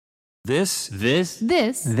This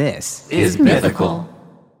is mythical.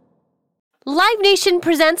 Live Nation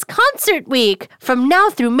presents Concert Week. From now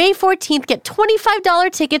through May 14th, get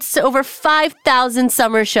 $25 tickets to over 5,000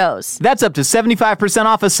 summer shows. That's up to 75%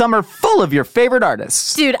 off a summer full of your favorite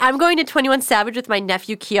artists. Dude, I'm going to 21 Savage with my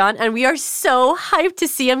nephew Keon, and we are so hyped to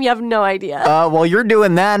see him. You have no idea. While you're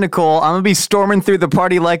doing that, Nicole, I'm going to be storming through the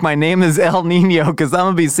party like my name is El Nino, because I'm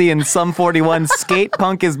going to be seeing Sum 41. Skate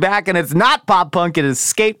Punk is back, and it's not pop punk, it is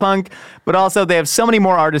skate punk. But also, they have so many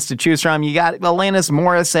more artists to choose from. You got Alanis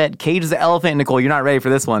Morissette, Cage the Elephant. Nicole, you're not ready for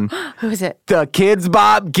this one. Who is it? The Kids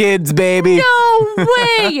Bob Kids, baby. No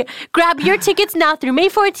way! Grab your tickets now through May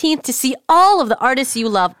 14th to see all of the artists you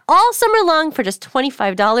love all summer long for just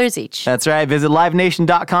 $25 each. That's right. Visit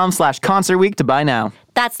livenation.com/concert week to buy now.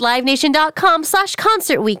 That's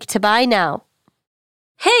livenation.com/concert week to buy now.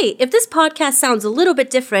 Hey, if this podcast sounds a little bit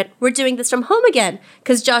different, we're doing this from home again,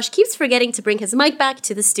 because Josh keeps forgetting to bring his mic back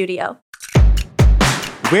to the studio.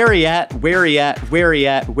 Where he at? Where he at? Where he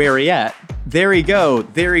at? Where he at? There he go.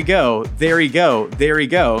 There he go. There he go. There he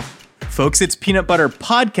go. Folks, it's Peanut Butter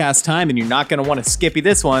Podcast time, and you're not going to want to skippy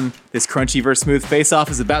this one. This crunchy versus smooth face-off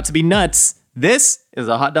is about to be nuts. This is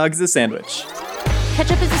a hot dog is a sandwich.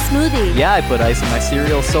 Ketchup is a smoothie. Yeah, I put ice in my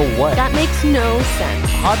cereal, so what? That makes no sense. A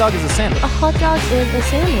hot dog is a sandwich. A hot dog is a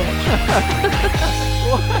sandwich.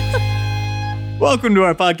 What? Welcome to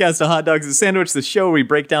our podcast, A Hot Dog is a Sandwich, the show where we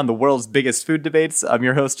break down the world's biggest food debates. I'm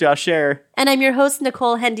your host, Josh Scherer. And I'm your host,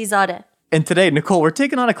 Nicole Hendizadeh. And today, Nicole, we're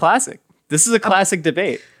taking on a classic. This is a classic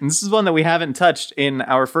debate. And this is one that we haven't touched in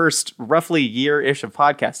our first roughly year-ish of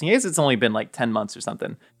podcasting. I guess it's only been like 10 months or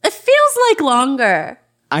something. It feels like longer.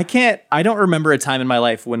 I don't remember a time in my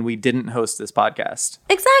life when we didn't host this podcast.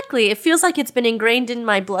 Exactly. It feels like it's been ingrained in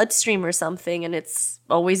my bloodstream or something, and it's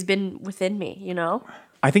always been within me, you know?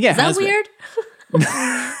 I think it has been. Is that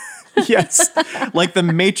weird? Yes. Like the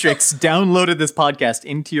Matrix downloaded this podcast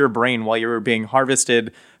into your brain while you were being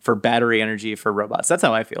harvested for battery energy for robots. That's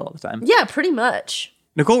how I feel all the time. Yeah, pretty much.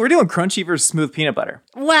 Nicole, we're doing crunchy versus smooth peanut butter.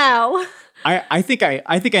 Wow. I think I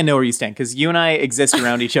know where you stand, because you and I exist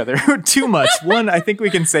around each other too much. One, I think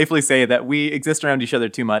we can safely say that we exist around each other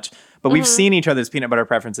too much, but we've seen each other's peanut butter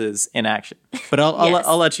preferences in action. But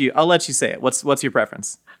I'll let you say it. What's your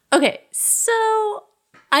preference? Okay, so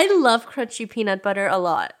I love crunchy peanut butter a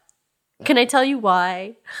lot. Can I tell you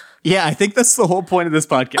why? Yeah, I think that's the whole point of this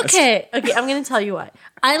podcast. Okay, I'm going to tell you why.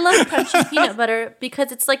 I love crunchy peanut butter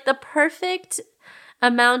because it's like the perfect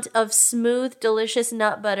amount of smooth, delicious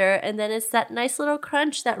nut butter, and then it's that nice little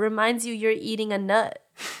crunch that reminds you you're eating a nut.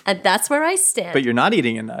 And that's where I stand. But you're not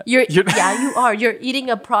eating a nut. Yeah, you are. You're eating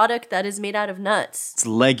a product that is made out of nuts. It's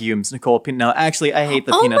legumes, Nicole. No, actually, I hate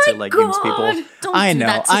the peanuts are legumes, people. Don't do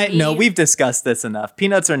that to me. We've discussed this enough.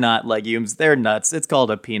 Peanuts are not legumes. They're nuts. It's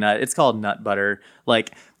called a peanut. It's called nut butter.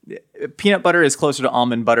 Like, peanut butter is closer to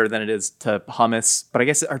almond butter than it is to hummus. But I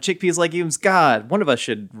guess are chickpeas legumes? God, one of us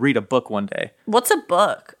should read a book one day. What's a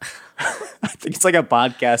book? I think it's like a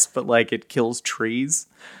podcast, but like it kills trees.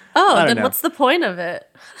 Oh, then what's the point of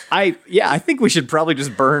it? I think we should probably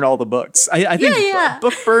just burn all the books. I think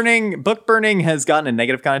book burning has gotten a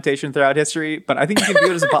negative connotation throughout history, but I think you can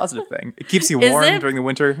view it as a positive thing. It keeps you warm during the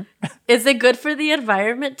winter. Is it good for the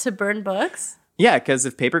environment to burn books? Yeah, because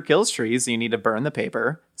if paper kills trees, you need to burn the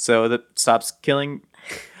paper so that stops killing.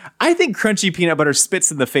 I think crunchy peanut butter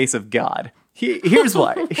spits in the face of God. Here's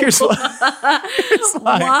why. Here's why.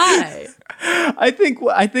 Why? I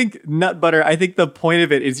think nut butter, I think the point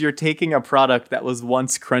of it is you're taking a product that was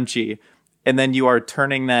once crunchy and then you are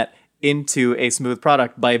turning that into a smooth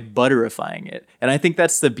product by butterifying it. And I think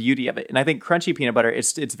that's the beauty of it. And I think crunchy peanut butter,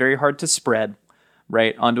 it's very hard to spread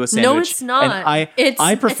right onto a sandwich. No, it's not. And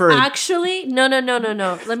I prefer. Actually, no.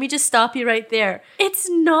 Let me just stop you right there. It's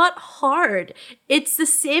not hard. It's the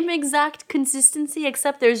same exact consistency,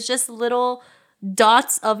 except there's just little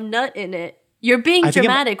dots of nut in it. You're being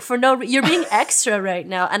dramatic you're being extra right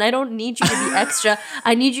now, and I don't need you to be extra.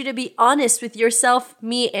 I need you to be honest with yourself,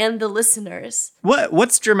 me, and the listeners.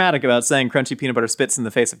 What's dramatic about saying crunchy peanut butter spits in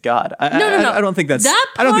the face of God? No. I don't think that's.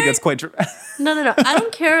 I don't think that's quite true. No. I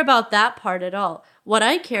don't care about that part at all. What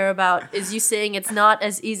I care about is you saying it's not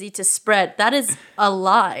as easy to spread. That is a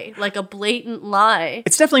lie, like a blatant lie.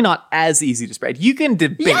 It's definitely not as easy to spread. You can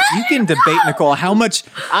debate. Nicole, how much.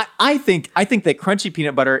 I think that crunchy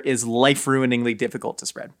peanut butter is life-ruiningly difficult to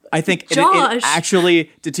spread. I think it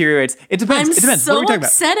actually deteriorates. It depends. I'm so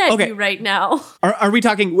upset at you right now. Are we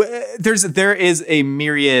talking? There is a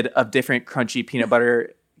myriad of different crunchy peanut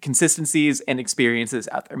butter consistencies and experiences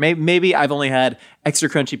out there. Maybe I've only had extra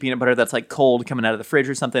crunchy peanut butter that's like cold coming out of the fridge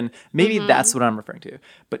or something. Maybe that's what I'm referring to.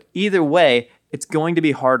 But either way, it's going to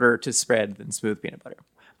be harder to spread than smooth peanut butter.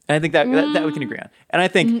 And I think that we can agree on. And I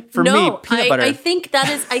think for me, peanut butter. I think that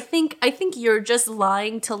is. I think you're just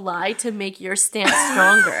lying to lie to make your stance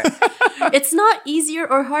stronger. It's not easier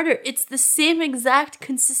or harder. It's the same exact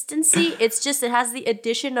consistency. It's just it has the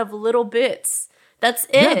addition of little bits. That's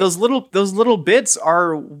it. Yeah, those little bits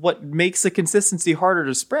are what makes the consistency harder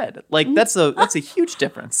to spread. Like that's a huge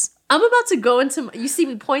difference. I'm about to go you see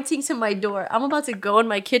me pointing to my door. I'm about to go in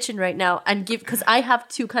my kitchen right now and because I have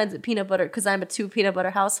 2 kinds of peanut butter because I'm a 2 peanut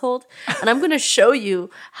butter household. And I'm going to show you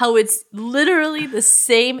how it's literally the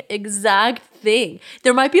same exact thing.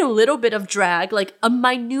 There might be a little bit of drag, like a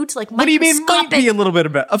minute, like what do you mean might be a little bit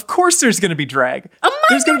of it? Of course there's going to be drag.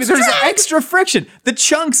 There's extra friction. The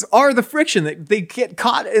chunks are the friction that they get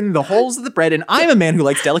caught in the holes of the bread. And I'm a man who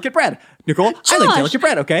likes delicate bread. Nicole, I like delicate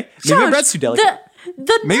bread, okay? Maybe my bread's too delicate.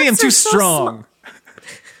 Maybe I'm too strong.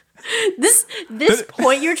 This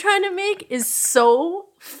point you're trying to make is so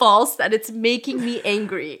false that it's making me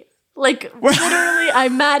angry. Like literally,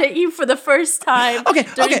 I'm mad at you for the first time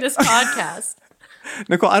during this podcast.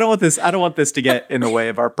 Nicole, I don't want this to get in the way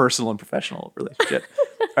of our personal and professional relationship.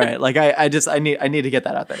 All right, like I need to get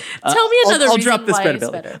that out there. Tell me another I'll reason drop this why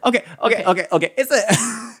credibility. It's better. Okay.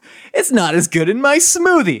 It's not as good in my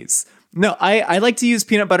smoothies. No, I like to use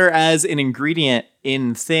peanut butter as an ingredient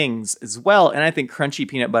in things as well. And I think crunchy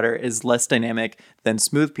peanut butter is less dynamic than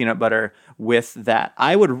smooth peanut butter with that.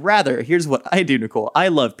 I would rather, here's what I do, Nicole. I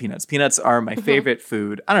love peanuts. Peanuts are my favorite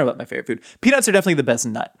food. I don't know about my favorite food. Peanuts are definitely the best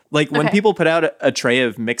nut. Like when people put out a tray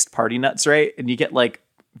of mixed party nuts, right? And you get like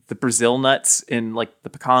the Brazil nuts and like the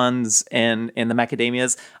pecans and the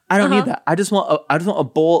macadamias. I don't need that. I just want a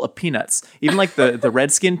bowl of peanuts. Even like the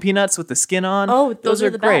red skin peanuts with the skin on. Oh, those are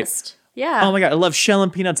the great. best. Yeah. Oh my God. I love shelling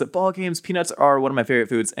peanuts at ball games. Peanuts are one of my favorite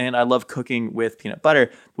foods, and I love cooking with peanut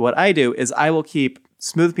butter. But what I do is I will keep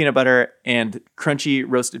smooth peanut butter and crunchy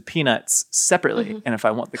roasted peanuts separately. And if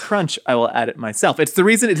I want the crunch, I will add it myself. It's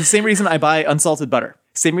the same reason I buy unsalted butter.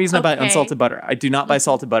 Same reason I buy unsalted butter. I do not buy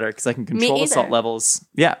salted butter because I can control the salt levels.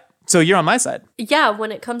 Yeah. So you're on my side. Yeah,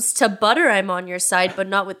 when it comes to butter, I'm on your side, but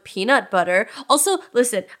not with peanut butter. Also,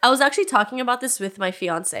 listen, I was actually talking about this with my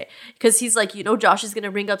fiance because he's like, Josh is going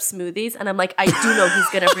to bring up smoothies. And I'm like, I do know he's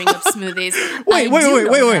going to bring up smoothies.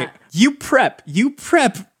 Wait. You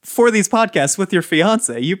prep for these podcasts with your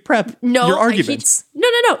fiance. You prep your arguments.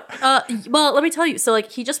 No. Well, let me tell you. So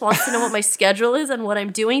like, he just wants to know what my schedule is and what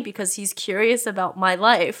I'm doing because he's curious about my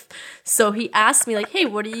life. So he asked me like, hey,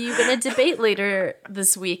 what are you going to debate later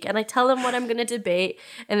this week? And I tell him what I'm going to debate.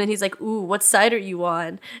 And then he's like, ooh, what side are you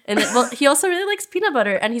on? And then, he also really likes peanut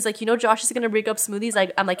butter. And he's like, Josh is going to bring up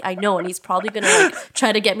smoothies. I'm like, I know. And he's probably going to like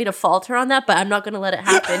try to get me to falter on that, but I'm not going to let it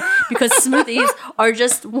happen because smoothies are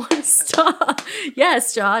just one stop.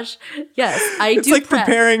 Yes, Josh. Yes, it's like prep.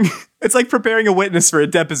 It's like preparing a witness for a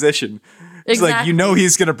deposition. It's exactly. like,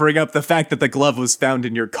 he's going to bring up the fact that the glove was found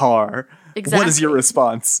in your car. Exactly. What is your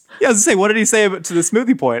response? Yeah, I was going to say, what did he say to the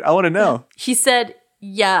smoothie point? I want to know. He said,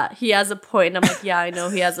 yeah, he has a point. And I'm like, yeah, I know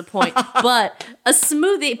he has a point. But a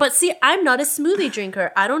smoothie, but see, I'm not a smoothie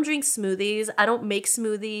drinker. I don't drink smoothies. I don't make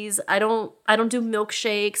smoothies. I don't do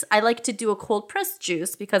milkshakes. I like to do a cold pressed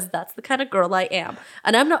juice because that's the kind of girl I am.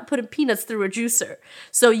 And I'm not putting peanuts through a juicer.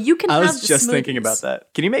 So you can have the smoothies. I was just thinking about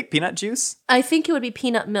that. Can you make peanut juice? I think it would be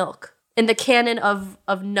peanut milk. In the canon of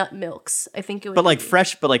nut milks, I think it would. But like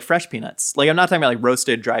fresh peanuts. Like I'm not talking about like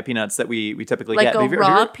roasted dry peanuts that we typically get. Like a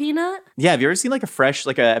raw peanut? Yeah. Have you ever seen like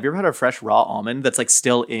have you ever had a fresh raw almond that's like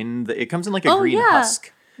still it comes in like a green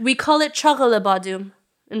husk? We call it chocolate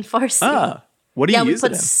in Farsi. What do you use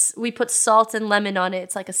it in? We put salt and lemon on it.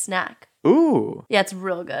 It's like a snack. Ooh. Yeah, it's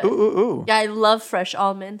real good. Ooh. Yeah, I love fresh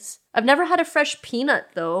almonds. I've never had a fresh peanut,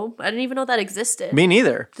 though. I didn't even know that existed. Me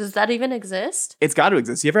neither. Does that even exist? It's got to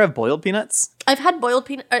exist. You ever have boiled peanuts? I've had boiled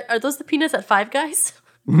peanuts. Are those the peanuts at Five Guys?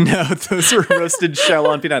 No, those are roasted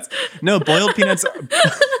shell-on peanuts. No, boiled peanuts are...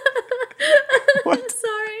 What? I'm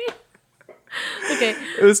sorry. Okay.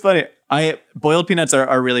 It was funny. Boiled peanuts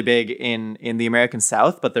are really big in the American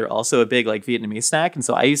South, but they're also a big like Vietnamese snack. And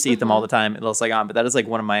so I used to eat them all the time in Little Saigon, but that is like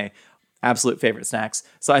one of my absolute favorite snacks.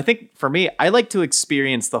 So I think for me, I like to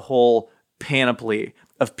experience the whole panoply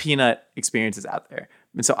of peanut experiences out there.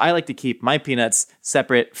 And so I like to keep my peanuts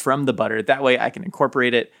separate from the butter. That way I can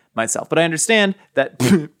incorporate it myself. But I understand that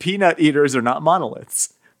peanut eaters are not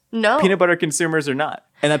monoliths. No. Peanut butter consumers are not.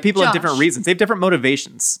 And that people have different reasons. They have different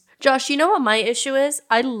motivations. Josh, you know what my issue is?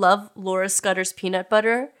 I love Laura Scudder's peanut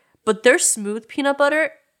butter, but their smooth peanut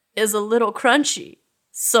butter is a little crunchy.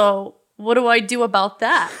 So what do I do about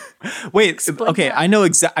that? Wait, okay, that. I know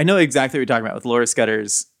exactly what you're talking about with Laura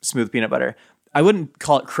Scudder's smooth peanut butter. I wouldn't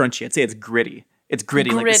call it crunchy. I'd say it's gritty. It's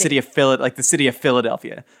gritty. Like the city of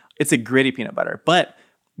Philadelphia. It's a gritty peanut butter. But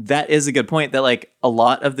that is a good point that like a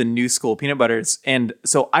lot of the new school peanut butters. And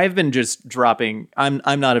so I've been just dropping.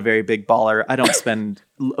 I'm not a very big baller. I don't spend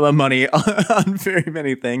money on very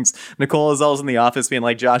many things. Nicole is always in the office being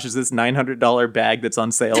like, Josh, is this $900 bag that's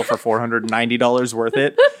on sale for $490 worth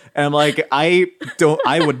it? And I'm like, I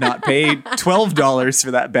would not pay $12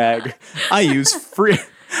 for that bag. I use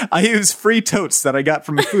free totes that I got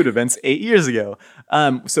from food events 8 years ago.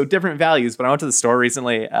 So different values, but I went to the store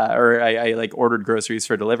recently, or I like ordered groceries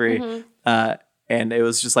for delivery. And it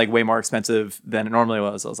was just like way more expensive than it normally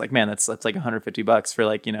was. I was like, man, that's like $150 for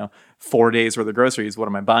like, 4 days worth of groceries. What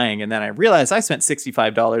am I buying? And then I realized I spent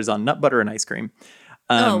 $65 on nut butter and ice cream.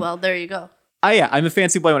 Oh, well, there you go. I'm a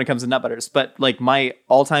fancy boy when it comes to nut butters, but like my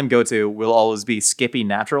all-time go-to will always be Skippy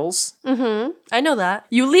Naturals. I know that.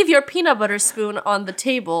 You leave your peanut butter spoon on the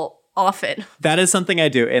table often. That is something I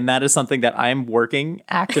do, and that is something that I'm working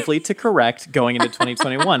actively to correct going into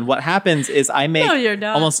 2021. What happens is I make No, you're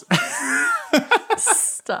not. almost...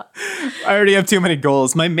 Stop. I already have too many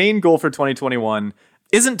goals. My main goal for 2021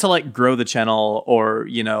 isn't to like grow the channel or,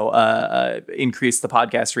 increase the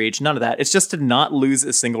podcast reach. None of that. It's just to not lose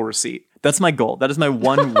a single receipt. That's my goal. That is my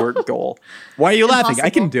one work goal. Why are you laughing? I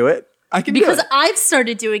can do it. Because I've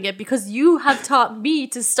started doing it because you have taught me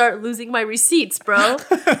to start losing my receipts, bro.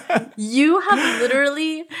 You have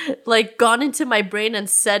literally like gone into my brain and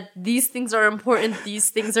said, these things are important, these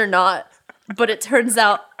things are not. But it turns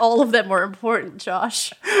out all of them were important,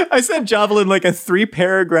 Josh. I sent Javelin like a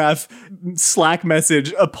 3-paragraph Slack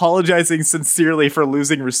message apologizing sincerely for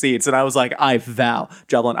losing receipts. And I was like, I vow,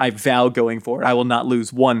 Javelin, I vow going forward, I will not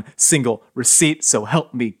lose one single receipt. So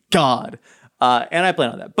help me God. And I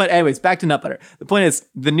plan on that. But anyways, back to nut butter. The point is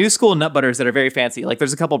the new school nut butters that are very fancy. Like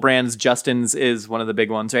there's a couple brands. Justin's is one of the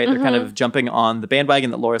big ones, right? They're kind of jumping on the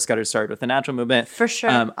bandwagon that Laura Scudder started with the natural movement. For sure.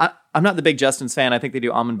 I'm not the big Justin's fan. I think they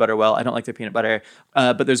do almond butter well. I don't like their peanut butter.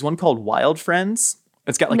 But there's one called Wild Friends.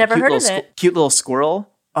 It's got like a cute little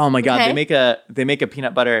squirrel. Oh my God. Okay. They make a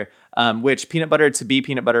peanut butter, which peanut butter to be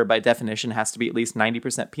peanut butter by definition has to be at least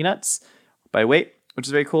 90% peanuts by weight, which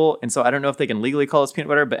is very cool. And so I don't know if they can legally call this peanut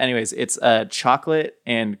butter, but anyways, it's chocolate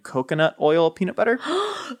and coconut oil peanut butter.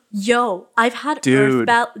 Yo, I've had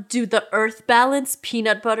the Earth Balance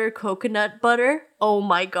peanut butter, coconut butter. Oh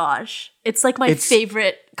my gosh. It's like my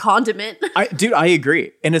favorite condiment. I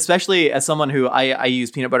agree. And especially as someone who I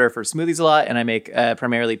use peanut butter for smoothies a lot, and I make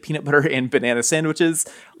primarily peanut butter and banana sandwiches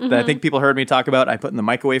that I think people heard me talk about. I put in the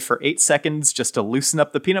microwave for 8 seconds just to loosen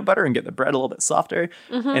up the peanut butter and get the bread a little bit softer.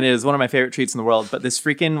 And it is one of my favorite treats in the world. But this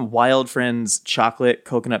freaking Wild Friends chocolate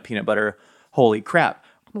coconut peanut butter, holy crap.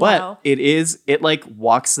 But it like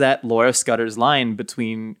walks that Laura Scudder's line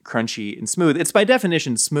between crunchy and smooth. It's by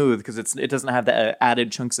definition smooth because it doesn't have the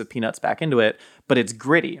added chunks of peanuts back into it, but it's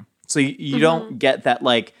gritty. So you don't get that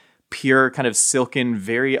like pure kind of silken,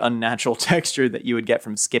 very unnatural texture that you would get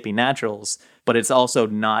from Skippy Naturals, but it's also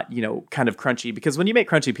not, kind of crunchy because when you make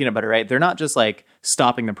crunchy peanut butter, right, they're not just like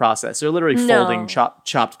stopping the process. They're literally folding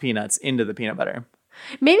chopped peanuts into the peanut butter.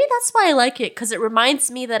 Maybe that's why I like it, because it reminds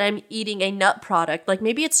me that I'm eating a nut product. Like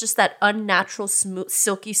maybe it's just that unnatural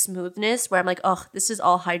silky smoothness where I'm like, oh, this is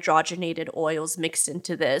all hydrogenated oils mixed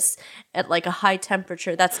into this at like a high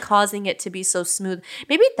temperature that's causing it to be so smooth.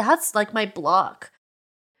 Maybe that's like my block.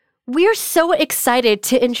 We're so excited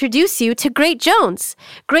to introduce you to Great Jones.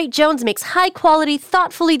 Great Jones makes high-quality,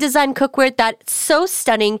 thoughtfully designed cookware that's so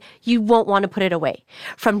stunning you won't want to put it away.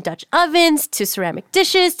 From Dutch ovens to ceramic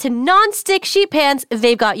dishes to non-stick sheet pans,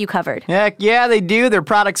 they've got you covered. Heck yeah, they do. Their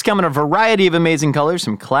products come in a variety of amazing colors,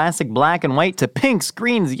 from classic black and white to pinks,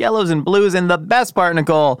 greens, yellows, and blues. And the best part,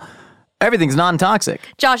 Nicole, everything's non-toxic.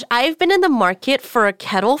 Josh, I've been in the market for a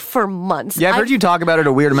kettle for months. Yeah, I've heard you talk about it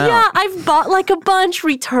a weird amount. Yeah, I've bought like a bunch,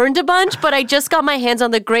 returned a bunch, but I just got my hands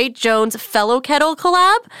on the Great Jones Fellow Kettle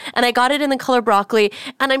collab, and I got it in the color broccoli,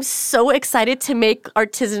 and I'm so excited to make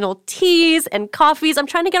artisanal teas and coffees. I'm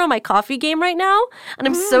trying to get on my coffee game right now, and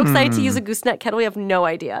I'm so excited to use a gooseneck kettle. You have no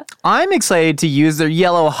idea. I'm excited to use their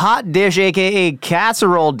yellow hot dish, a.k.a.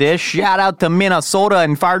 casserole dish. Shout out to Minnesota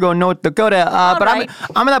and Fargo, North Dakota. But right.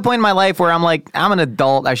 I'm at that point in my life where I'm like, I'm an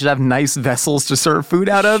adult. I should have nice vessels to serve food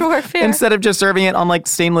out of. Sure, fair. Instead of just serving it on like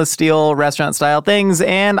stainless steel restaurant style things.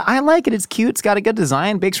 And I like it. It's cute. It's got a good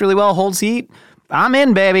design. Bakes really well. Holds heat. I'm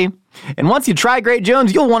in, baby. And once you try Great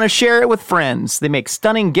Jones, you'll want to share it with friends. They make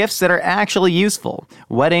stunning gifts that are actually useful.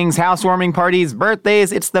 Weddings, housewarming parties,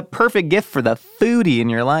 birthdays. It's the perfect gift for the foodie in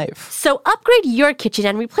your life. So upgrade your kitchen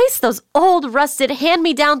and replace those old, rusted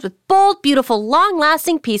hand-me-downs with bold, beautiful,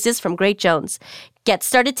 long-lasting pieces from Great Jones. Get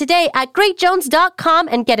started today at greatjones.com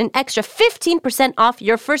and get an extra 15% off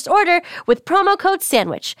your first order with promo code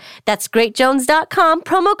SANDWICH. That's greatjones.com,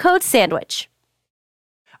 promo code SANDWICH.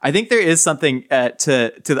 I think there is something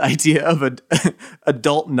to the idea of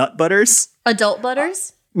adult nut butters. Adult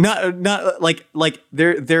butters? Not like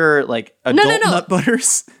there are like adult nut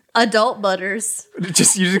butters. Adult butters. You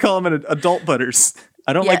just call them adult butters.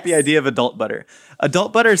 I don't like the Yes. idea of adult butter.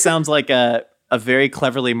 Adult butter sounds like a very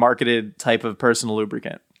cleverly marketed type of personal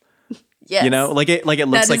lubricant. Yes. You know, like it looks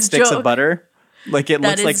That like is sticks joke. of butter. Like it That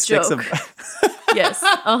looks like is sticks joke. of Yes.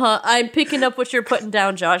 I'm picking up what you're putting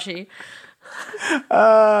down, Joshy.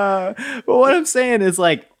 But what I'm saying is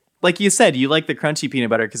like you said, you like the crunchy peanut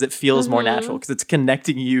butter because it feels more natural because it's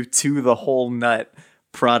connecting you to the whole nut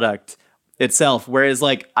product itself. Whereas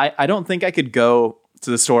like I don't think I could go to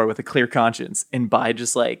the store with a clear conscience and buy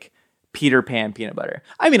just like Peter Pan peanut butter.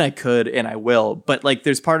 I mean, I could and I will, but like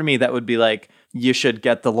there's part of me that would be like, you should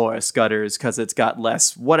get the Laura Scudders because it's got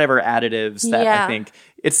less whatever additives that I Yeah. think.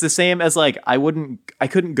 It's the same as like I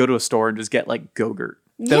couldn't go to a store and just get like Go-Gurt.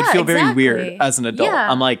 That would Yeah, feel very exactly. weird as an adult.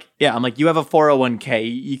 Yeah. I'm like, you have a 401k.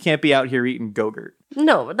 You can't be out here eating Go-Gurt.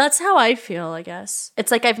 No, that's how I feel, I guess.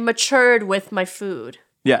 It's like I've matured with my food.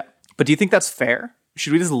 Yeah. But do you think that's fair?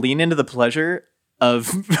 Should we just lean into the pleasure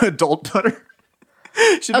of adult butter?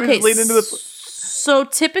 Should we Okay, just lean into the... so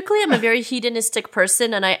typically I'm a very hedonistic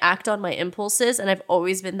person and I act on my impulses, and I've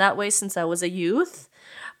always been that way since I was a youth.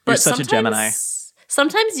 But You're such a Gemini.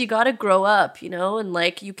 Sometimes you gotta grow up, you know, and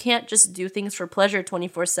like you can't just do things for pleasure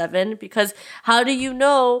 24/7, because how do you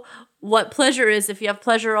know what pleasure is if you have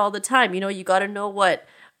pleasure all the time? You know, you gotta know what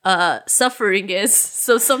suffering is.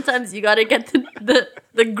 So sometimes you gotta get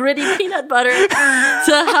the gritty peanut butter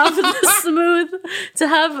to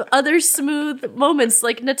have other smooth moments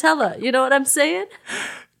like Nutella. You know what I'm saying?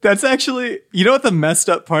 That's actually... You know what the messed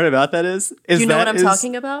up part about that is? Do you know what I'm is-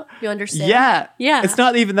 talking about? You understand? Yeah. Yeah. It's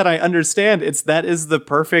not even that I understand. It's that is the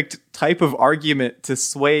perfect type of argument to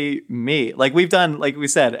sway me. Like we've done, like we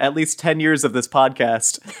said, at least 10 years of this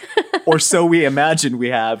podcast, or so we imagine we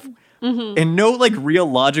have. And no like real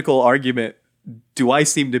logical argument do I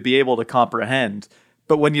seem to be able to comprehend.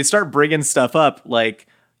 But when you start bringing stuff up, like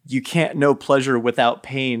you can't know pleasure without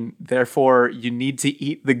pain. Therefore, you need to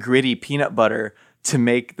eat the gritty peanut butter to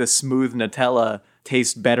make the smooth Nutella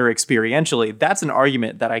taste better experientially. That's an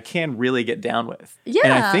argument that I can really get down with. And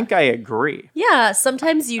I Yeah. think I agree. Yeah,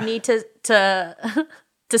 sometimes you need to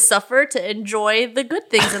to suffer to enjoy the good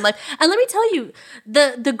things in life. And let me tell you,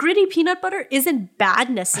 the gritty peanut butter isn't bad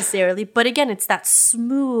necessarily, but again, it's that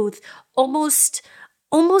smooth, almost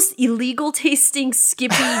illegal tasting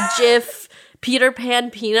Skippy Jif Peter Pan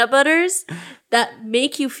peanut butters that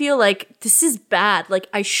make you feel like this is bad. Like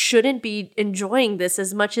I shouldn't be enjoying this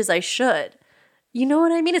as much as I should. You know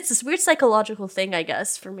what I mean? It's this weird psychological thing, I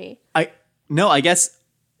guess, for me. I guess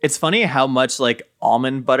it's funny how much like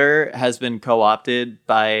almond butter has been co-opted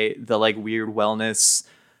by the like weird wellness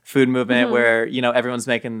food movement where, you know, everyone's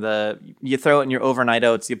making you throw it in your overnight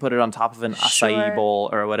oats, you put it on top of an acai Sure. bowl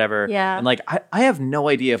or whatever. Yeah. And like, I have no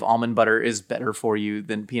idea if almond butter is better for you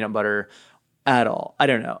than peanut butter at all. I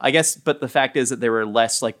don't know. I guess, but the fact is that there were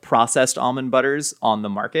less like processed almond butters on the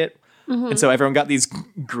market. And so everyone got these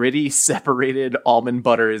gritty, separated almond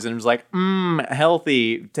butters and it was like,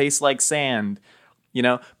 healthy, tastes like sand, you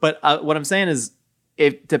know? But what I'm saying is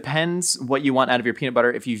it depends what you want out of your peanut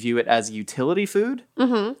butter if you view it as a utility food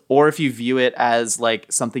or if you view it as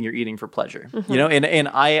like something you're eating for pleasure, you know? And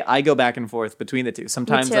I go back and forth between the two.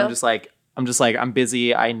 Sometimes too. I'm just like, I'm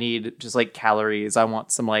busy. I need just like calories. I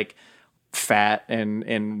want some like fat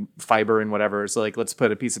and fiber and whatever. So like, let's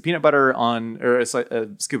put a piece of peanut butter on, or a scoop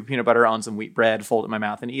of peanut butter on some wheat bread, fold it in my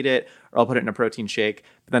mouth and eat it, or I'll put it in a protein shake.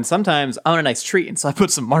 But then sometimes I want a nice treat. And so I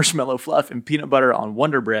put some marshmallow fluff and peanut butter on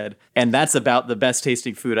Wonder Bread. And that's about the best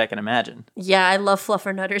tasting food I can imagine. Yeah, I love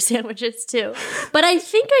Fluffernutter sandwiches too. But I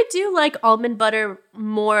think I do like almond butter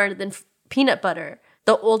more than peanut butter.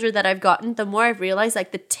 The older that I've gotten, the more I've realized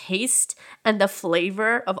like the taste and the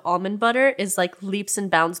flavor of almond butter is like leaps and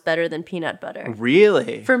bounds better than peanut butter.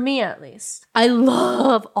 Really? For me, at least. I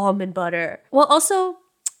love almond butter. Well, also,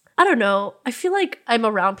 I don't know. I feel like I'm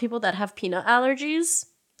around people that have peanut allergies.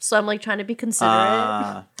 So I'm like trying to be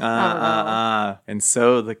considerate. And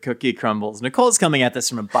so the cookie crumbles. Nicole's coming at this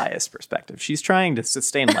from a biased perspective. She's trying to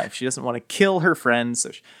sustain life. She doesn't want to kill her friends.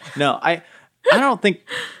 I don't think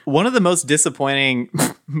one of the most disappointing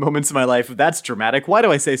moments of my life, that's dramatic. Why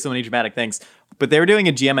do I say so many dramatic things? But they were doing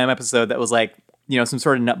a GMM episode that was like, you know, some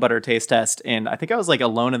sort of nut butter taste test. And I think I was like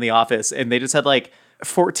alone in the office and they just had like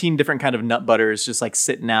 14 different kind of nut butters just like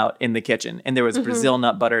sitting out in the kitchen. And there was Brazil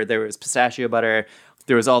nut butter. There was pistachio butter.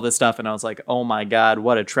 There was all this stuff. And I was like, oh my God,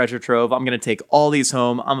 what a treasure trove. I'm going to take all these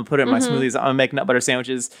home. I'm going to put it in my smoothies. I'm going to make nut butter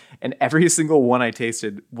sandwiches. And every single one I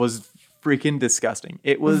tasted was freaking disgusting.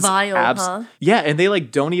 It was Vile, huh? Yeah, and they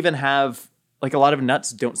like don't even have like a lot of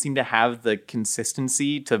nuts don't seem to have the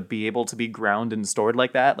consistency to be able to be ground and stored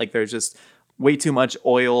like that. Like there's just way too much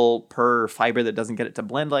oil per fiber that doesn't get it to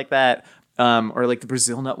blend like that. Or like the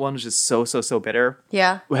Brazil nut one is just so bitter.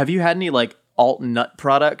 Yeah. Have you had any like alt nut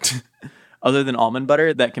product other than almond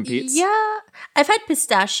butter that competes? Yeah. I've had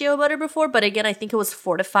pistachio butter before, but again, I think it was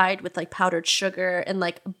fortified with like powdered sugar and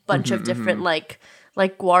like a bunch of different like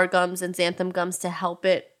guar gums and xanthan gums to help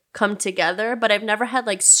it come together. But I've never had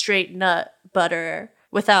like straight nut butter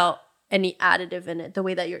without any additive in it the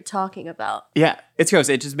way that you're talking about. Yeah, it's gross.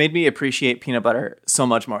 It just made me appreciate peanut butter so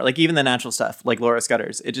much more. Like even the natural stuff, like Laura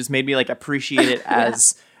Scudder's, it just made me like appreciate it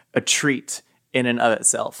as a treat in and of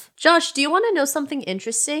itself. Josh, do you want to know something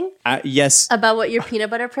interesting Yes. about what your peanut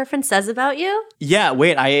butter preference says about you? Yeah,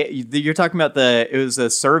 wait, you're talking about it was a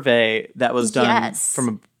survey that was done Yes.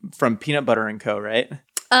 from Peanut Butter & Co., right?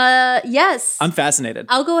 Yes. I'm fascinated.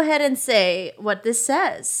 I'll go ahead and say what this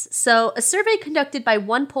says. So, a survey conducted by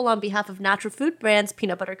One Poll on behalf of natural food brands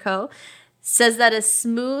Peanut Butter Co. says that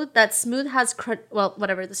Smooth has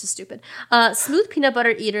whatever, this is stupid. Smooth peanut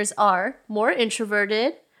butter eaters are more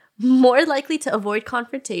introverted, more likely to avoid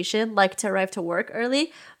confrontation, like to arrive to work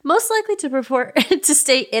early, most likely to prefer to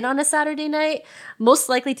stay in on a Saturday night, most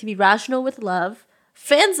likely to be rational with love,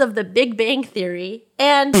 fans of the Big Bang Theory,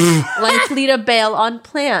 and likely to bail on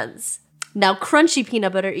plans. Now, crunchy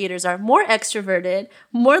peanut butter eaters are more extroverted,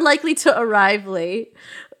 more likely to arrive late,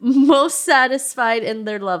 most satisfied in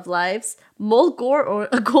their love lives, more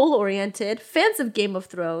goal-oriented, fans of Game of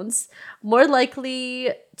Thrones, more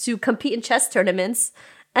likely to compete in chess tournaments,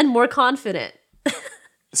 and more confident.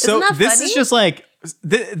 So Isn't that this funny? is just like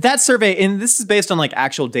that survey, and this is based on like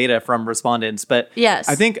actual data from respondents, but Yes.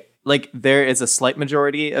 I think like there is a slight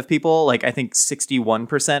majority of people, like I think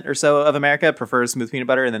 61% or so of America prefers smooth peanut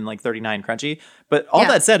butter and then like 39 crunchy. But all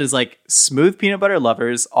Yeah. that said is like smooth peanut butter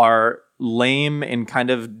lovers are lame and kind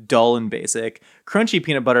of dull and basic. Crunchy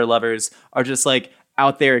peanut butter lovers are just like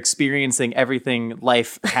out there experiencing everything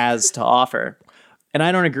life has to offer. And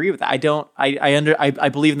I don't agree with that. I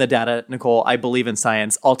believe in the data, Nicole. I believe in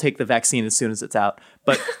science. I'll take the vaccine as soon as it's out.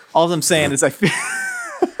 But all I'm saying is I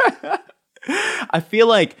feel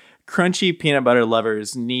like crunchy peanut butter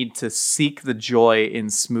lovers need to seek the joy in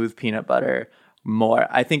smooth peanut butter more.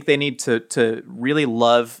 I think they need to really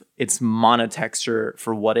love its monotexture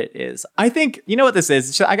for what it is. I think, you know what this is?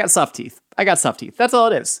 It's just, I got soft teeth. That's all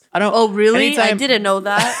it is. I don't. Oh, really? I anytime- didn't know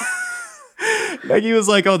that. Like he was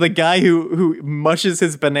like, oh, the guy who mushes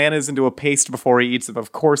his bananas into a paste before he eats them.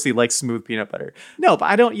 Of course he likes smooth peanut butter. No, but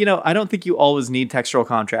I don't think you always need textural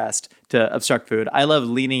contrast to obstruct food. I love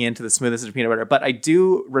leaning into the smoothness of peanut butter, but I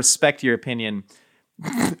do respect your opinion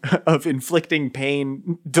of inflicting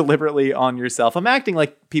pain deliberately on yourself. I'm acting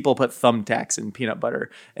like people put thumbtacks in peanut butter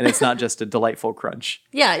and it's not just a delightful crunch.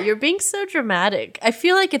 Yeah, you're being so dramatic. I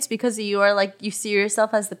feel like it's because you are like, you see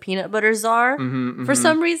yourself as the peanut butter czar. For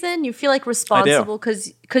some reason, you feel like responsible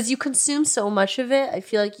because you consume so much of it. I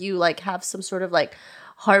feel like you like have some sort of like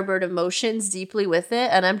harbored emotions deeply with it.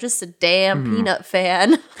 And I'm just a damn peanut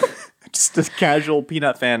fan. Just a casual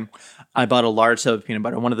peanut fan. I bought a large tub of peanut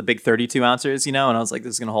butter, one of the big 32 ounces, and I was like,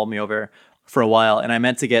 this is going to hold me over for a while. And I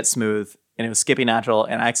meant to get smooth, and it was Skippy Natural,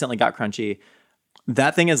 and I accidentally got crunchy.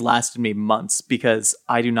 That thing has lasted me months because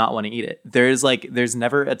I do not want to eat it. There's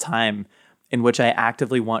never a time in which I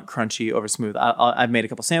actively want crunchy over smooth. I've made a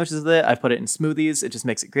couple sandwiches with it. I've put it in smoothies. It just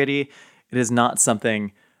makes it gritty. It is not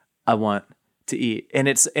something I want to eat. And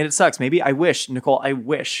it sucks. Maybe I wish, Nicole,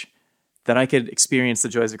 that I could experience the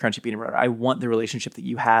joys of crunchy peanut butter. I want the relationship that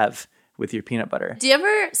you have with your peanut butter. Do you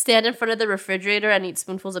ever stand in front of the refrigerator and eat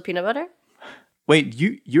spoonfuls of peanut butter? Wait,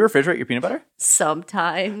 you refrigerate your peanut butter?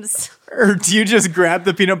 Sometimes. Or do you just grab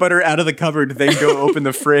the peanut butter out of the cupboard, then go open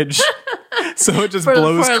the fridge so it just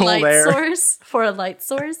blows cold air? For a light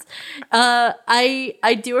source.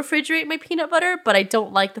 I do refrigerate my peanut butter, but I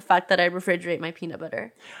don't like the fact that I refrigerate my peanut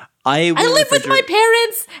butter. I live with my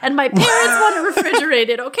parents, and my parents want to refrigerate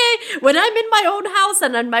it, okay? When I'm in my own house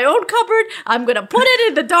and in my own cupboard, I'm going to put it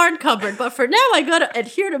in the darn cupboard. But for now, I got to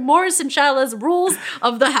adhere to Morris and Shala's rules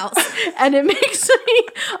of the house. And it makes me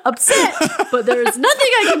upset, but there's nothing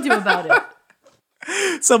I can do about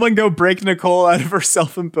it. Someone go break Nicole out of her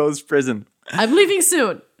self-imposed prison. I'm leaving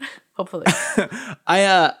soon, hopefully.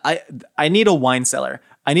 I need a wine cellar.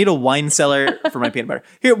 I need a wine cellar for my peanut butter.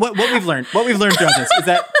 Here, what we've learned throughout this is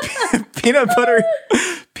that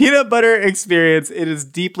peanut butter experience, it is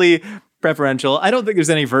deeply preferential. I don't think there's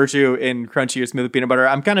any virtue in crunchy or smooth peanut butter.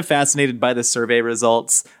 I'm kind of fascinated by the survey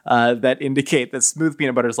results that indicate that smooth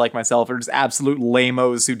peanut butters like myself are just absolute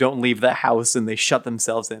lamos who don't leave the house and they shut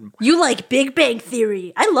themselves in. You like Big Bang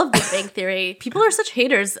Theory. I love Big Bang Theory. People are such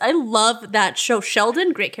haters. I love that show.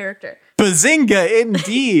 Sheldon, great character. Bazinga,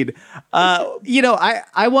 indeed.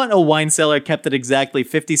 I want a wine cellar kept at exactly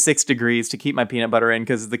 56 degrees to keep my peanut butter in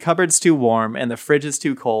because the cupboard's too warm and the fridge is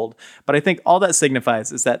too cold. But I think all that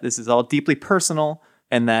signifies is that this is all deeply personal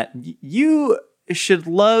and that you should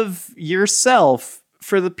love yourself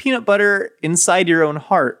for the peanut butter inside your own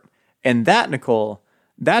heart. And that, Nicole,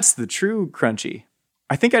 that's the true crunchy.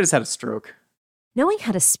 I think I just had a stroke. Knowing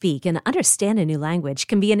how to speak and understand a new language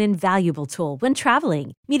can be an invaluable tool when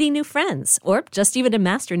traveling, meeting new friends, or just even to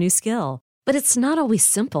master a new skill. But it's not always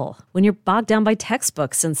simple when you're bogged down by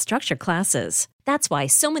textbooks and structured classes. That's why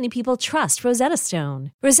so many people trust Rosetta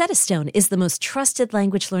Stone. Rosetta Stone is the most trusted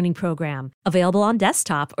language learning program, available on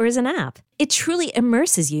desktop or as an app. It truly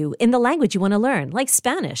immerses you in the language you want to learn, like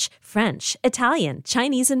Spanish, French, Italian,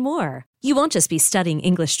 Chinese, and more. You won't just be studying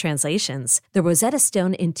English translations. The Rosetta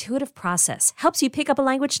Stone intuitive process helps you pick up a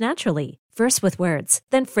language naturally, first with words,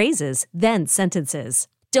 then phrases, then sentences.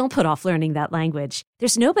 Don't put off learning that language.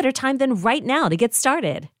 There's no better time than right now to get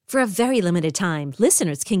started. For a very limited time,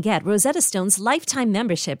 listeners can get Rosetta Stone's lifetime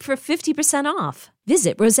membership for 50% off.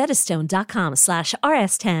 Visit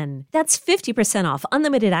rosettastone.com/rs10. That's 50% off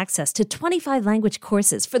unlimited access to 25 language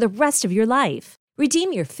courses for the rest of your life.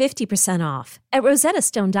 Redeem your 50% off at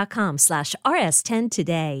rosettastone.com/rs10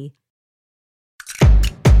 today.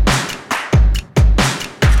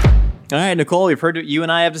 All right, Nicole, we've heard what you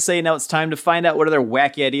and I have to say. Now it's time to find out what other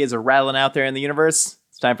wacky ideas are rattling out there in the universe.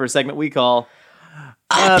 It's time for a segment we call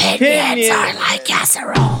Opinions are like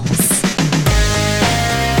casseroles.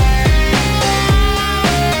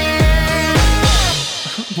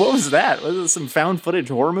 What was that? Was it some found footage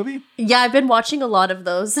horror movie? Yeah, I've been watching a lot of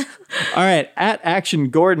those. All right, at Action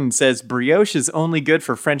Gordon says, brioche is only good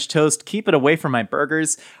for French toast. Keep it away from my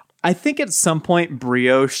burgers. I think at some point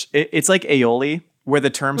brioche, it's like aioli, where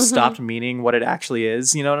the term stopped meaning what it actually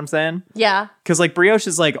is. You know what I'm saying? Yeah. Because like brioche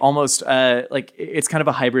is like almost like it's kind of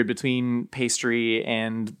a hybrid between pastry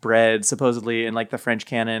and bread, supposedly in like the French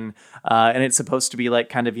canon. And it's supposed to be like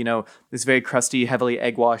kind of, this very crusty, heavily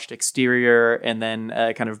egg washed exterior and then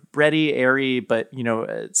kind of bready, airy, but,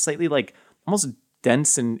 slightly like almost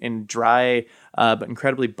dense and dry, but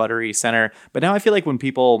incredibly buttery center. But now I feel like when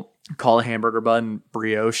people call a hamburger bun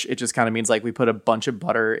brioche, it just kind of means like we put a bunch of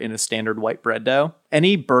butter in a standard white bread dough.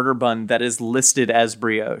 Any burger bun that is listed as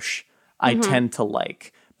brioche, I tend to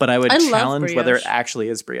like, but I would challenge whether it actually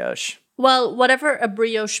is brioche. Well, whatever a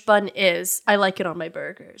brioche bun is, I like it on my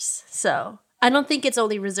burgers. So I don't think it's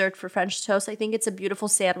only reserved for French toast. I think it's a beautiful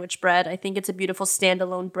sandwich bread. I think it's a beautiful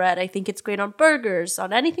standalone bread. I think it's great on burgers,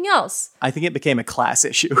 on anything else. I think it became a class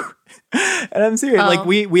issue. And I'm serious. Like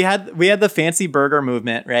we had the fancy burger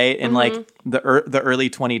movement, right? In like the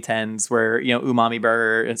early 2010s where, Umami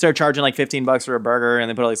Burger, and started charging like $15 for a burger and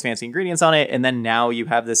they put all these fancy ingredients on it. And then now you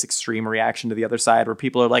have this extreme reaction to the other side where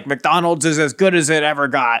people are like, McDonald's is as good as it ever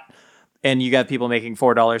got. And you got people making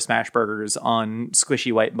 $4 smash burgers on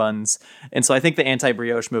squishy white buns. And so I think the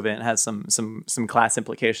anti-brioche movement has some class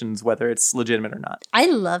implications, whether it's legitimate or not. I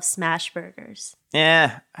love smash burgers.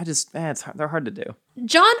 Yeah, they're hard to do.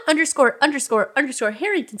 John ___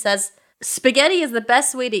 Harrington says, spaghetti is the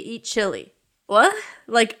best way to eat chili. What?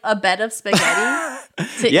 Like a bed of spaghetti?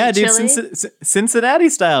 Yeah, dude, Cincinnati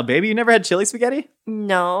style, baby. You never had chili spaghetti?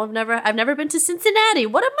 No, I've never been to Cincinnati.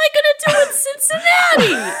 What am I gonna do in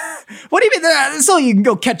Cincinnati? What do you mean? So you can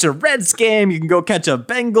go catch a Reds game, you can go catch a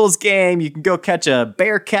Bengals game, you can go catch a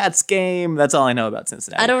Bearcats game. That's all I know about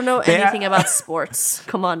Cincinnati. I don't know anything about sports.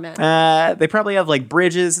 Come on, man. They probably have like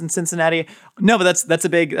bridges in Cincinnati. No, but that's a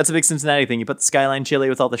big Cincinnati thing. You put the Skyline chili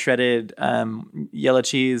with all the shredded yellow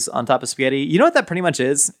cheese on top of spaghetti. You know what that pretty much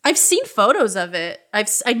is? I've seen photos of it.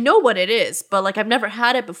 I know what it is, but like I've never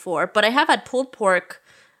had it before. But I have had pulled pork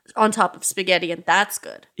on top of spaghetti, and that's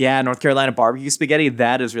good. Yeah, North Carolina barbecue spaghetti,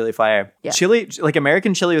 that is really fire. Yeah. Chili, like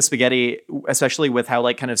American chili with spaghetti, especially with how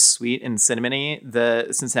like kind of sweet and cinnamony the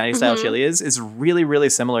Cincinnati style chili is really, really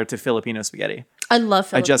similar to Filipino spaghetti. I love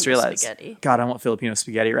Filipino I just realized, spaghetti. God, I want Filipino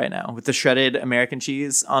spaghetti right now with the shredded American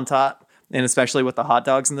cheese on top, and especially with the hot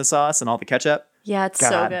dogs and the sauce and all the ketchup. Yeah, it's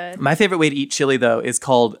so good. My favorite way to eat chili, though, is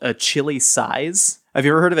called a chili size. Have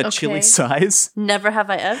you ever heard of a chili size? Never have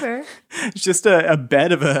I ever. It's just a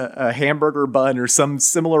bed of a hamburger bun or some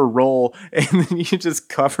similar roll, and then you just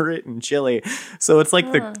cover it in chili. So it's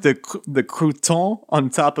like the crouton on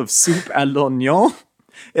top of soup à l'oignon.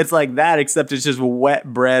 It's like that, except it's just wet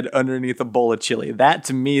bread underneath a bowl of chili. That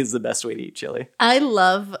to me is the best way to eat chili. I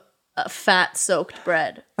love fat soaked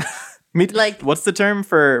bread. Like, what's the term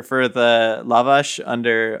for the lavash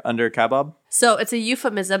under kebab? So it's a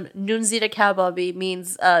euphemism. Nunzira kababi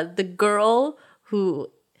means the girl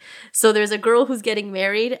who. So there's a girl who's getting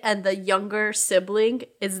married, and the younger sibling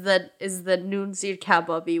is the nunzir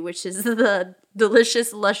kababi, which is the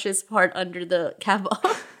delicious, luscious part under the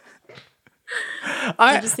kebab.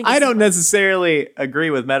 I don't necessarily agree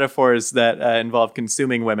with metaphors that involve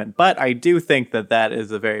consuming women, but I do think that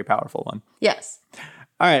is a very powerful one. Yes.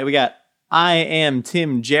 All right, we got I am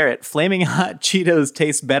Tim Jarrett. Flaming hot Cheetos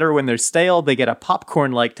taste better when they're stale. They get a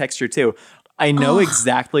popcorn-like texture too. I know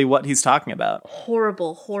exactly what he's talking about.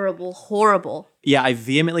 Horrible, horrible, horrible. Yeah, I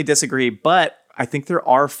vehemently disagree, but I think there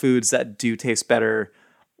are foods that do taste better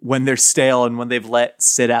when they're stale and when they've let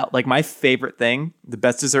sit out. Like my favorite thing, the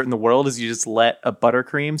best dessert in the world is you just let a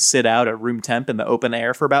buttercream sit out at room temp in the open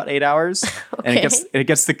air for about 8 hours. And it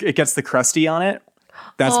gets the crusty on it.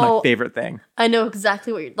 That's my favorite thing. I know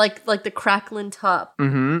exactly what you're like the crackling top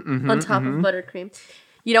on top of buttercream.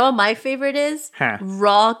 You know what my favorite is? Huh.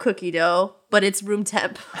 Raw cookie dough, but it's room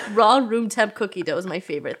temp. Raw room temp cookie dough is my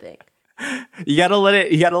favorite thing. You gotta let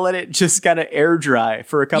it just gotta air dry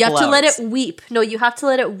for a couple hours. You have to let it weep. No, you have to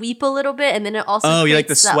let it weep a little bit, and then it also you like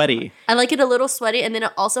the sweaty. I like it a little sweaty, and then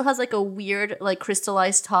it also has like a weird like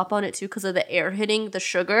crystallized top on it too because of the air hitting the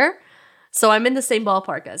sugar. So I'm in the same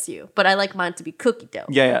ballpark as you, but I like mine to be cookie dough.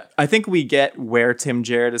 Yeah. I think we get where Tim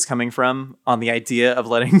Jarrett is coming from on the idea of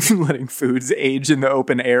letting foods age in the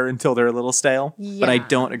open air until they're a little stale. Yeah. But I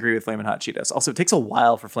don't agree with Flamin' Hot Cheetos. Also, it takes a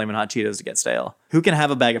while for Flamin' Hot Cheetos to get stale. Who can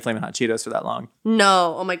have a bag of Flamin' Hot Cheetos for that long?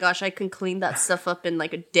 No. Oh my gosh, I can clean that stuff up in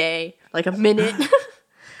like a day, like a minute.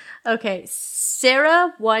 Okay,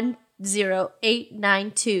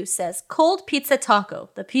 Sarah10892 says, cold pizza taco.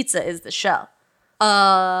 The pizza is the shell.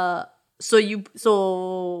 So you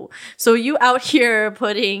out here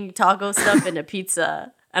putting taco stuff in a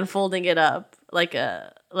pizza and folding it up like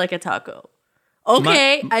a taco.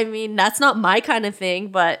 Okay, I mean that's not my kind of thing,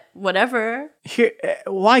 but whatever. Here,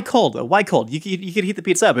 why cold? Why cold? You could heat the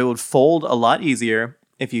pizza up. It would fold a lot easier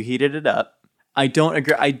if you heated it up. I don't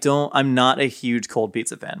agree. I'm not a huge cold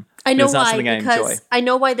pizza fan. I know it's not why, something because I enjoy. I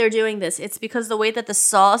know why they're doing this. It's because the way that the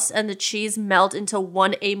sauce and the cheese melt into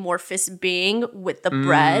one amorphous being with the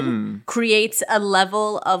bread creates a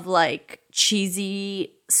level of like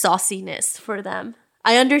cheesy sauciness for them.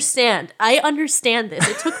 I understand this.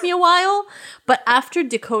 It took me a while, but after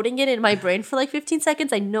decoding it in my brain for like 15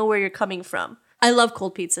 seconds, I know where you're coming from. I love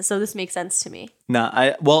cold pizza, so this makes sense to me.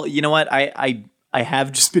 Well, you know what? I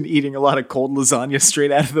have just been eating a lot of cold lasagna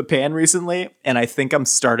straight out of the pan recently, and I think I'm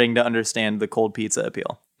starting to understand the cold pizza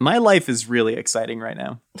appeal. My life is really exciting right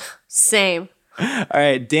now. Same. All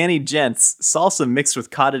right, Danny Gents, salsa mixed with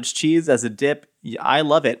cottage cheese as a dip. I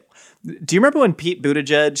love it. Do you remember when Pete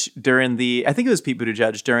Buttigieg during the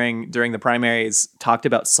primaries talked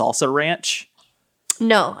about salsa ranch?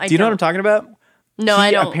 No, I don't. Do you know what I'm talking about? No,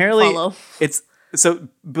 I don't apparently follow. So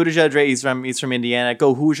Buttigieg, right, he's from Indiana.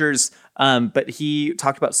 Go Hoosiers. But he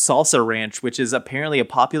talked about salsa ranch, which is apparently a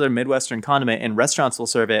popular Midwestern condiment, and restaurants will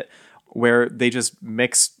serve it where they just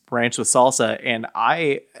mix ranch with salsa. And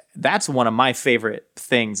that's one of my favorite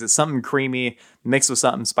things. It's something creamy mixed with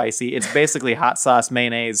something spicy. It's basically hot sauce,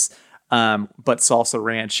 mayonnaise, but salsa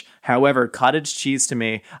ranch. However, cottage cheese to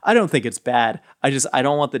me, I don't think it's bad. I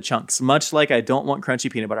don't want the chunks. Much like I don't want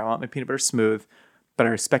crunchy peanut butter. I want my peanut butter smooth. But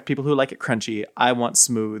I respect people who like it crunchy. I want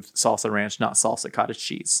smooth salsa ranch, not salsa cottage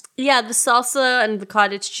cheese. Yeah, the salsa and the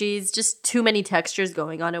cottage cheese, just too many textures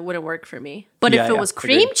going on. It wouldn't work for me. But if it was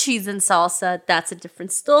cream cheese and salsa, that's a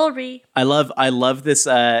different story. I love this,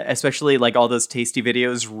 especially like all those tasty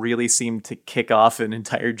videos really seem to kick off an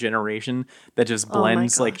entire generation that just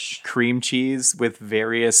blends like cream cheese with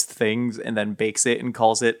various things and then bakes it and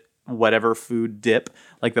calls it whatever food dip,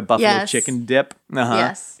 like the buffalo chicken dip.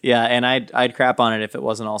 Yes. Yeah, and I'd crap on it if it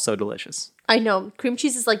wasn't also delicious. I know. Cream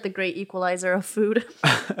cheese is like the great equalizer of food.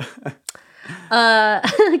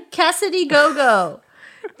 Cassidy Gogo.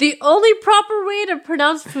 The only proper way to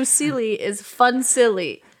pronounce fusilli is fun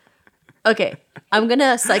silly. Okay, I'm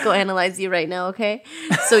gonna psychoanalyze you right now, okay?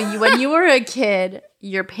 So when you were a kid,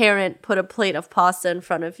 your parent put a plate of pasta in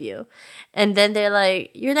front of you. And then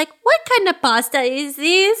you're like, what kind of pasta is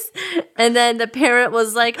this? And then the parent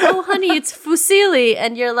was like, oh, honey, it's fusilli.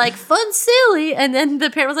 And you're like, fun silly. And then the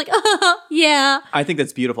parent was like, oh, yeah. I think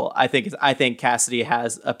that's beautiful. I think Cassidy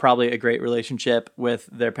has probably a great relationship with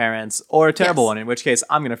their parents, or a terrible one, in which case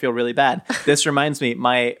I'm going to feel really bad. This reminds me,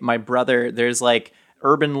 my brother, there's like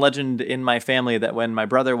urban legend in my family that when my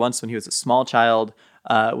brother when he was a small child,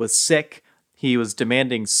 was sick. He was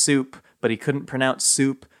demanding soup, but he couldn't pronounce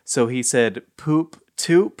soup, so he said poop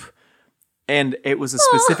toop. And it was a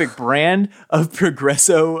specific brand of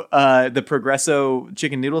Progresso, the Progresso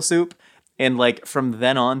chicken noodle soup. And like from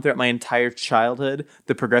then on, throughout my entire childhood,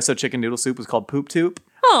 the Progresso chicken noodle soup was called Poop Toop.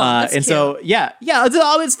 That's and cute. so,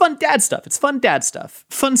 it's fun dad stuff. It's fun dad stuff.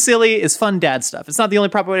 Fun silly is fun dad stuff. It's not the only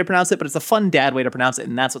proper way to pronounce it, but it's a fun dad way to pronounce it,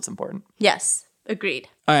 and that's what's important. Yes, agreed.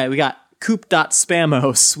 All right, we got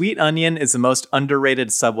Coop.spamo. Sweet onion is the most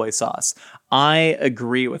underrated Subway sauce. I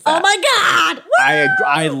agree with that. Oh my God!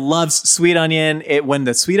 I love sweet onion. When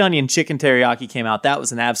the sweet onion chicken teriyaki came out, that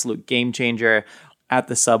was an absolute game changer at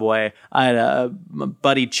the Subway. I had my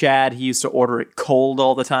buddy Chad. He used to order it cold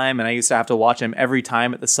all the time, and I used to have to watch him every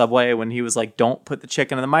time at the Subway when he was like, "Don't put the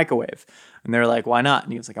chicken in the microwave." And they're like, "Why not?"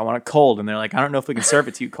 And he was like, "I want it cold." And they're like, "I don't know if we can serve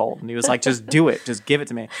it to you cold." And he was like, "Just do it. Just give it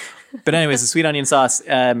to me." But anyways, the sweet onion sauce.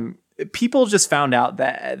 People just found out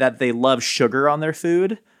that they love sugar on their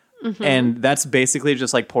food. Mm-hmm. And that's basically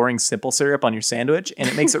just like pouring simple syrup on your sandwich, and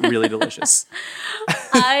it makes it really delicious.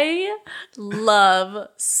 I love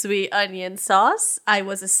sweet onion sauce. I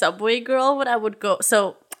was a Subway girl when I would go.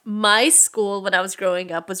 So my school when I was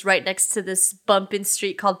growing up was right next to this bumpin'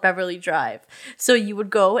 street called Beverly Drive. So you would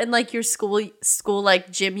go in like your school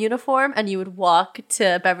like gym uniform and you would walk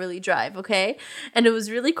to Beverly Drive, okay? And it was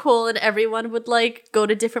really cool, and everyone would like go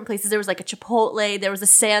to different places. There was like a Chipotle, there was a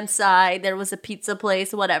Sandside, there was a pizza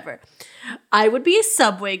place, whatever. I would be a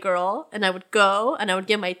Subway girl, and I would go and I would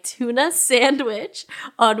get my tuna sandwich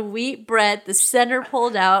on wheat bread, the center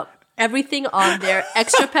pulled out, everything on there,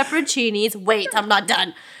 extra pepperoncinis. Wait, I'm not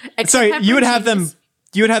done. Sorry, you would have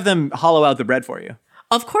them hollow out the bread for you.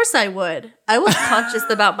 Of course I would. I was conscious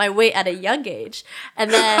about my weight at a young age. And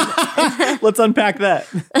then let's unpack that.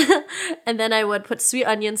 And then I would put sweet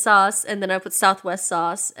onion sauce, and then I put Southwest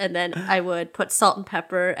sauce, and then I would put salt and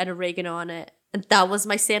pepper and oregano on it. And that was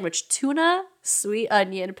my sandwich. Tuna, sweet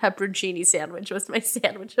onion, pepperoncini sandwich was my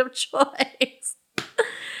sandwich of choice.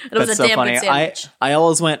 It was That's a so damn funny. good sandwich. I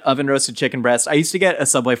always went oven roasted chicken breast. I used to get a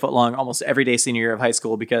Subway footlong almost every day senior year of high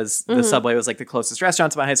school because the Subway was like the closest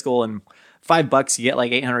restaurant to my high school, and $5 you get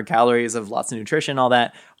like 800 calories of lots of nutrition, all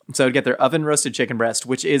that. So I'd get their oven roasted chicken breast,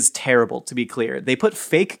 which is terrible, to be clear. They put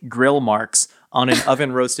fake grill marks on an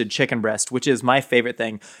oven roasted chicken breast, which is my favorite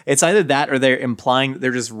thing. It's either that or they're implying that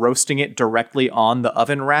they're just roasting it directly on the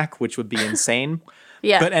oven rack, which would be insane.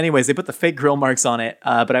 Yeah. But anyways, they put the fake grill marks on it.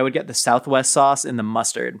 But I would get the Southwest sauce and the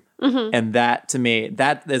mustard. Mm-hmm. And that, to me,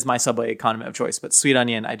 that is my Subway condiment of choice. But sweet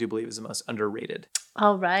onion, I do believe, is the most underrated.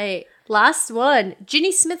 All right. Last one.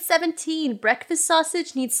 Ginny Smith 17. Breakfast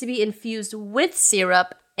sausage needs to be infused with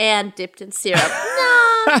syrup and dipped in syrup.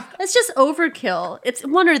 Nah, that's just overkill. It's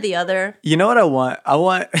one or the other. You know what I want? I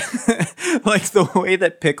want like the way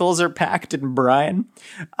that pickles are packed in brine.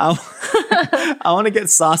 I want to get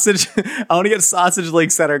sausage. I want to get sausage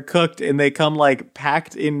links that are cooked and they come like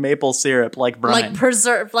packed in maple syrup, like brine.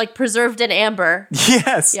 Like preserved in amber.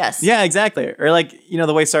 Yes. Yes. Yeah, exactly. Or like, you know,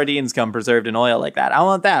 the way sardines come preserved in oil like that. I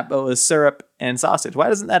want that, but with syrup and sausage. Why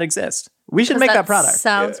doesn't that exist? We should make that product.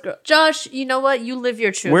 Sounds gross. Josh, you know what? You live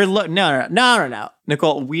your truth. No.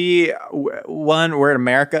 Nicole, we're in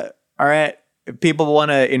America, all right? If people want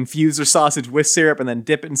to infuse their sausage with syrup and then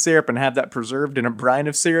dip it in syrup and have that preserved in a brine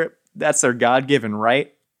of syrup, that's their God-given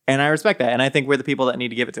right. And I respect that. And I think we're the people that need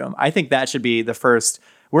to give it to them. I think that should be the first.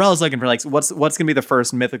 We're always looking for like, what's going to be the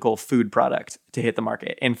first mythical food product to hit the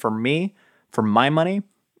market? And for me, for my money,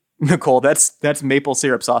 Nicole, that's maple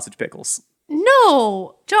syrup sausage pickles.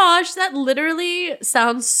 No, Josh, that literally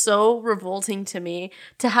sounds so revolting to me,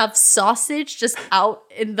 to have sausage just out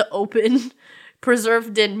in the open,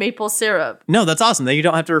 preserved in maple syrup. No, that's awesome. Then you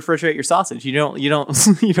don't have to refrigerate your sausage. You don't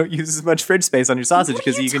use as much fridge space on your sausage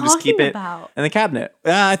because you can just keep it in the cabinet.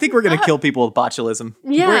 I think we're going to kill people with botulism.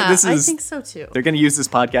 Yeah, I think so too. They're going to use this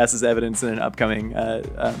podcast as evidence in an upcoming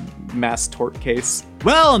mass tort case.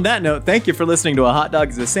 Well, on that note, thank you for listening to A Hot Dog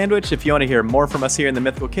is a Sandwich. If you want to hear more from us here in the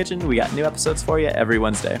Mythical Kitchen, we got new episodes for you every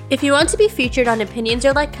Wednesday. If you want to be featured on Opinions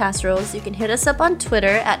Are Like Casseroles, you can hit us up on Twitter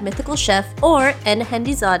at Mythical Chef or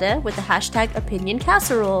nhendizadeh with the hashtag Opinion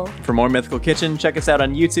Casserole. For more Mythical Kitchen, check us out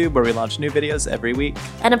on YouTube where we launch new videos every week.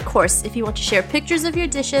 And of course, if you want to share pictures of your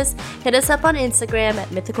dishes, hit us up on Instagram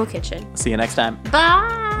at Mythical Kitchen. See you next time.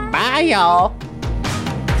 Bye! Bye, y'all.